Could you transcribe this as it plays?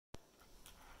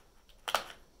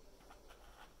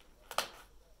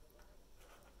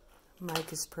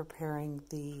Mike is preparing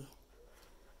the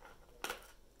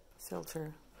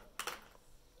filter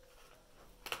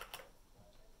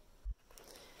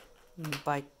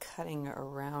by cutting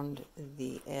around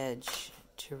the edge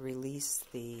to release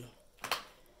the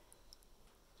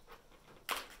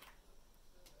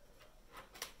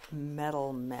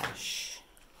metal mesh.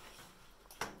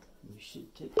 You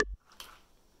should take.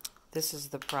 This is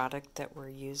the product that we're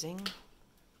using.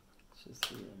 It's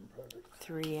a 3M product.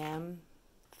 3M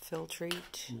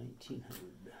Filtrete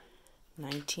 1900.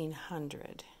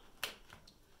 1900.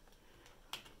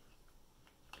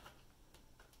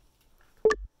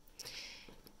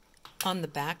 On the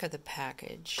back of the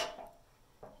package,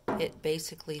 it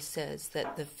basically says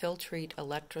that the Filtrete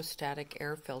electrostatic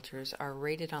air filters are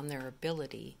rated on their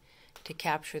ability to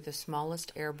capture the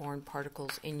smallest airborne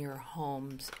particles in your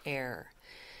home's air,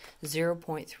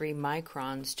 0.3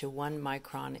 microns to 1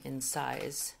 micron in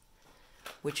size,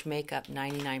 which make up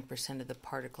 99% of the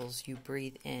particles you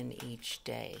breathe in each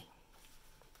day.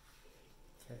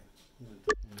 Okay.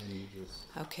 And then you just...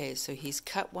 Okay, so he's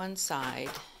cut one side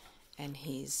and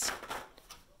he's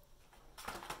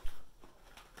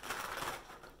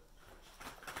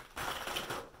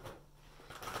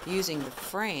using the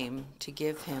frame to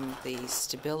give him the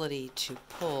stability to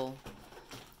pull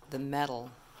the metal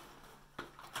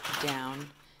down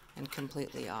and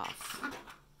completely off.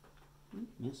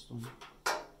 Missed one.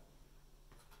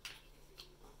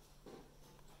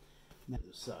 The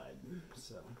other side.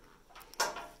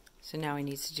 So now he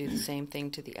needs to do the same thing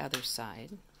to the other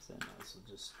side. then also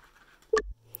just...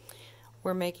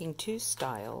 We're making two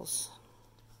styles.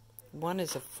 One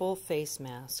is a full face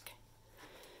mask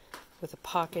with a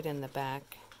pocket in the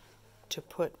back to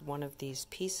put one of these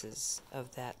pieces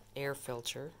of that air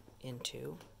filter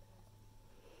into.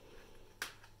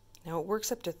 Now it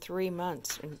works up to 3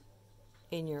 months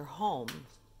in your home.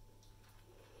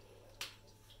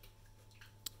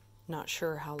 Not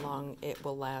sure how long it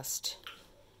will last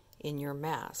in your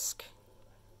mask.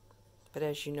 But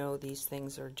as you know, these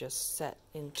things are just set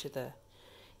into the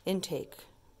intake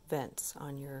vents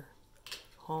on your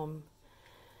home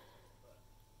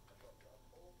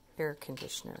air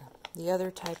conditioner. The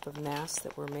other type of mask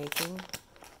that we're making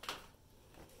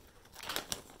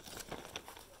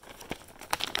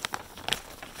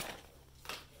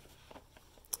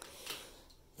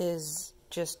is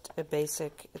just a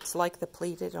basic, it's like the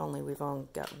pleated, only we've only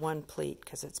got one pleat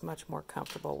because it's much more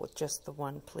comfortable with just the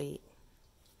one pleat.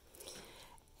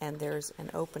 And there's an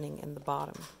opening in the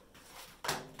bottom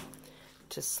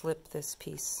to slip this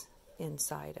piece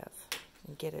inside of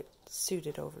and get it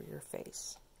suited over your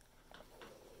face.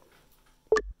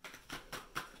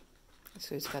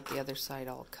 So he's got the other side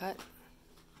all cut.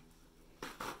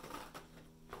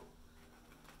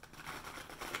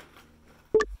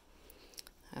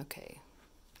 Okay,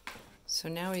 so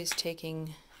now he's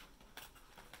taking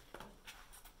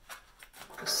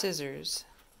the scissors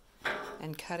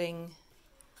and cutting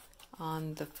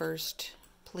on the first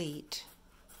pleat.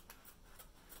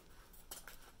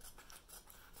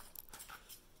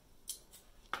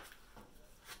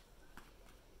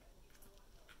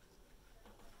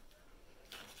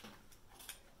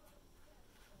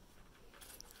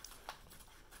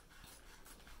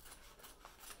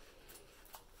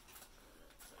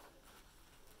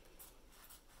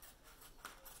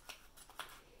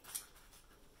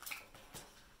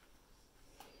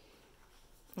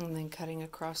 And then cutting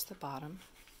across the bottom.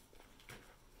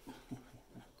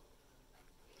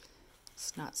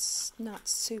 It's not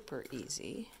super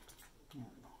easy.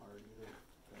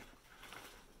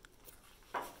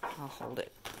 I'll hold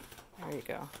it. There you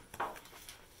go.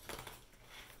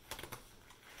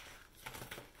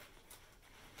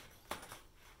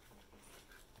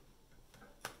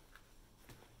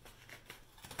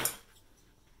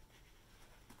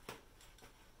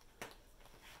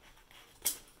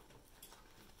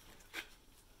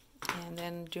 And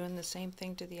then doing the same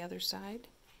thing to the other side.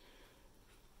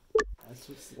 That's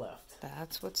what's left.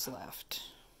 That's what's left.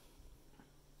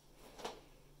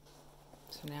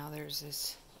 So now there's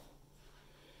this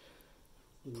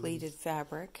pleated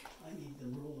fabric. I need the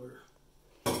roller.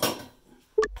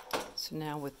 So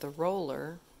now with the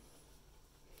roller,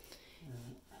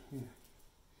 here,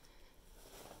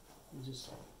 you just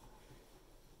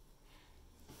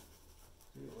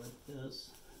do it like this.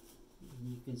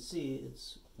 And you can see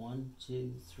it's 1,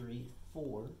 2, 3,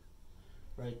 4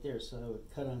 right there. So I would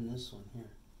cut on this one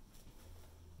here.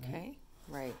 Right? okay,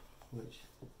 right. Which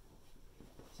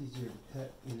it's easier to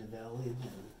cut in a valley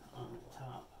than on the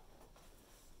top.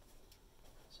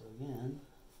 So again,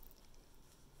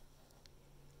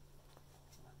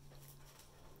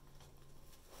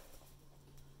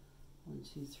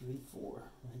 2, 3, 4,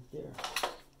 right there.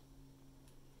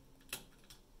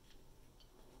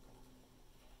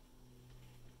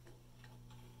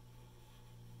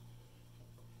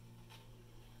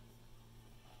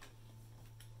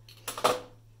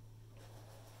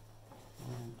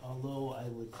 And although I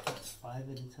would cut 5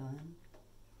 at a time,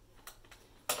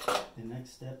 the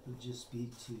next step would just be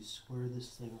to square this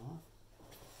thing off.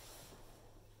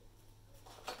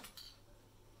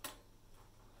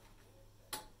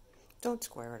 Don't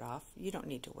square it off. You don't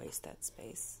need to waste that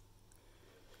space.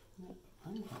 Nope,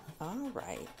 I'm not. All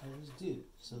right. I just do,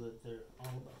 so that they're all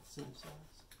about the same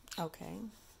size. Okay.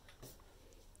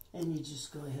 And you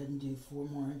just go ahead and do 4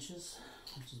 more inches,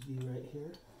 which would be right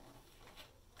here.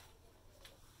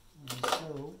 And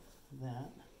so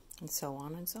that. And so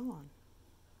on and so on.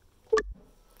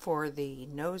 For the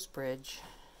nose bridge,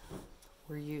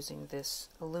 we're using this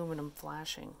aluminum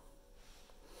flashing.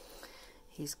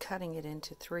 He's cutting it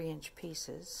into 3-inch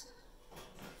pieces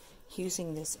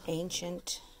using this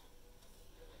ancient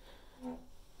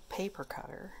paper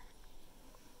cutter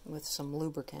with some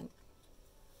lubricant,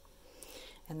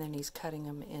 and then he's cutting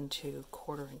them into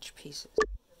 1/4-inch pieces.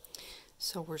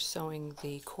 So we're sewing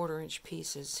the 1/4-inch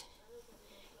pieces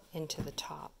into the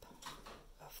top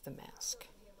of the mask.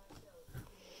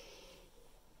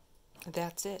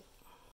 That's it.